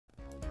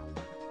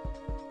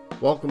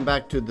Welcome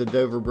back to the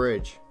Dover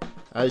Bridge.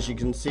 As you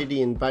can see,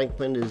 the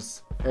embankment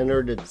is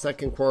entered its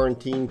second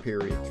quarantine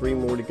period, 3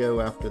 more to go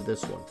after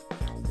this one.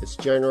 It's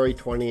January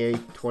 28,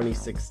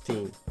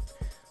 2016.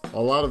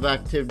 A lot of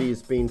activity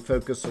is being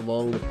focused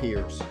along the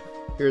piers.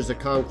 Here's a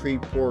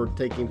concrete pour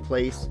taking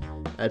place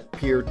at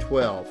Pier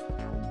 12.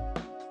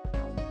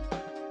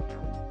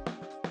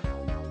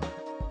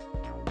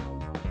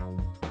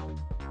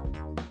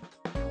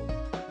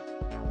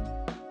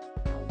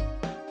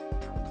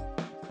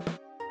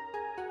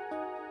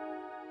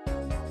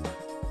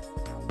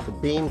 The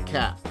beam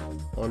cap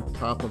on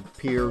top of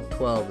Pier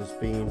 12 is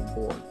being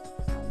poured.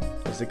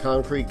 As the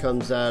concrete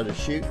comes out of the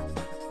chute,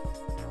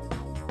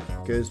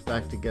 it goes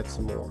back to get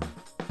some more.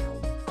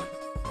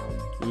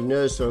 You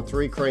notice there are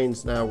 3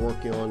 cranes now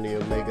working on the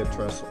Omega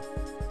trestle.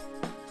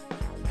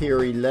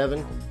 Pier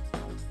 11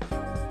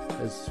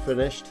 is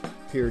finished.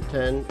 Pier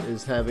 10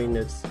 is having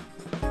its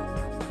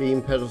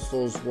beam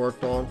pedestals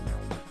worked on.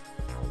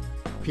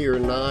 Pier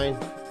 9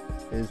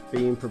 is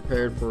being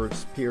prepared for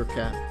its pier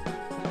cap.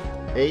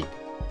 8,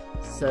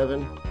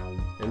 7,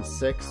 and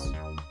 6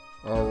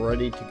 are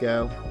ready to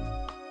go.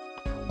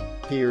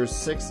 Piers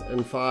 6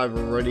 and 5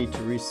 are ready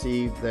to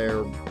receive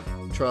their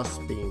truss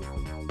beam.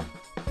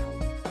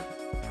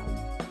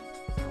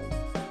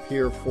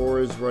 Pier 4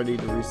 is ready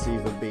to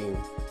receive a beam.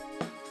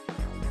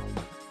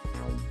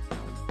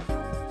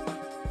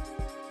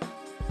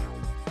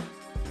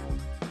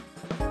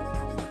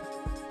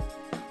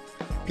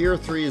 Pier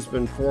 3 has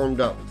been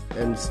formed up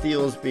and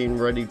steel is being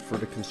readied for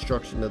the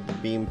construction of the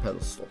beam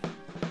pedestal.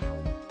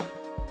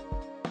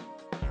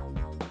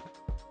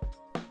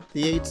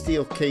 The 8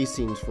 steel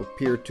casings for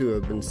Pier 2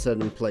 have been set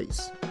in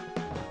place.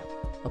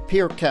 A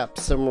pier cap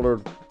similar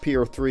to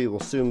Pier 3 will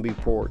soon be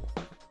poured.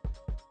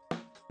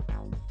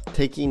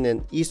 Taking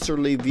an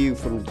easterly view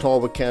from the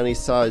Talbot County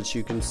sides,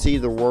 you can see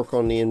the work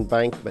on the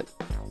embankment.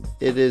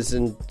 It is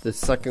in the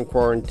second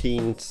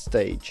quarantine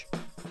stage.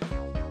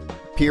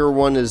 Pier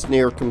 1 is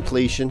near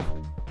completion.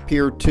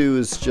 Pier 2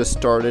 is just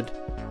started.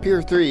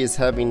 Pier 3 is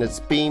having its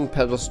beam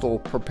pedestal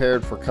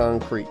prepared for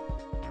concrete.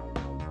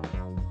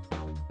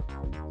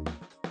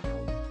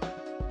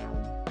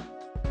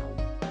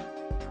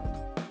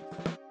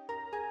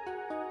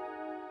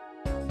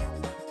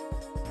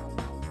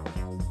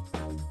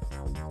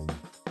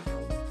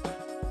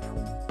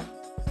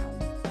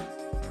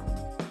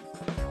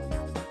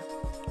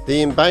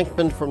 The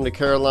embankment from the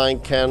Caroline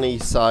County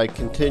side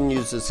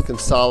continues its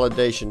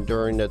consolidation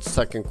during its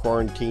second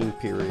quarantine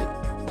period.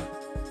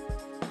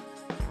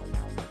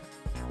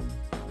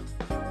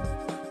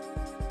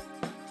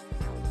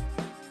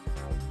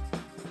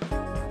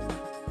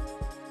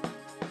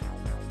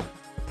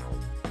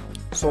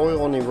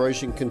 Soil and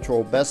erosion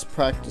control best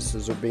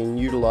practices are being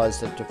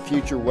utilized at the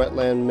future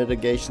wetland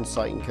mitigation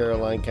site in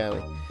Caroline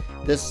County.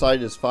 This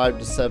site is 5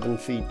 to 7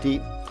 feet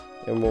deep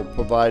and will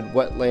provide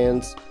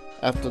wetlands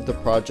after the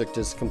project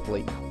is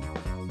complete.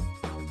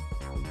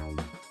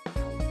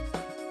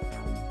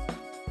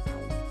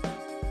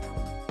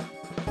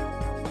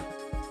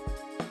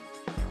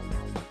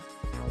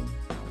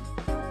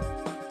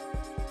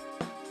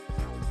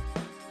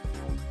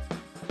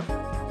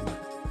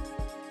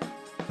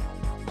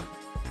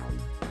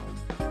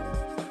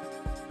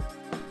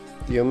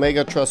 The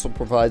Omega trestle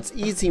provides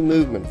easy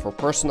movement for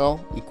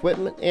personnel,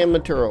 equipment, and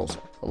materials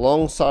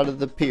alongside of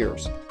the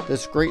piers.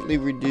 This greatly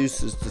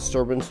reduces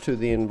disturbance to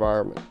the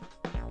environment.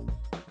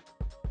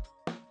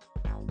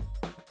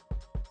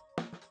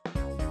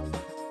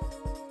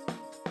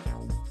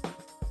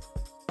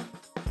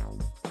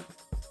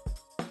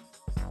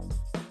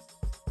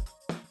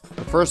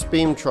 The first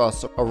beam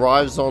truss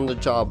arrives on the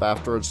job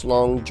after its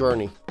long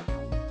journey.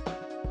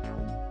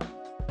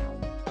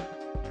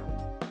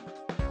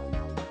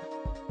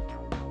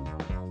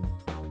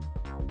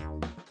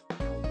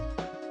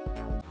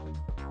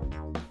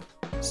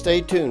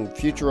 Stay tuned,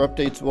 future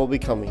updates will be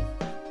coming.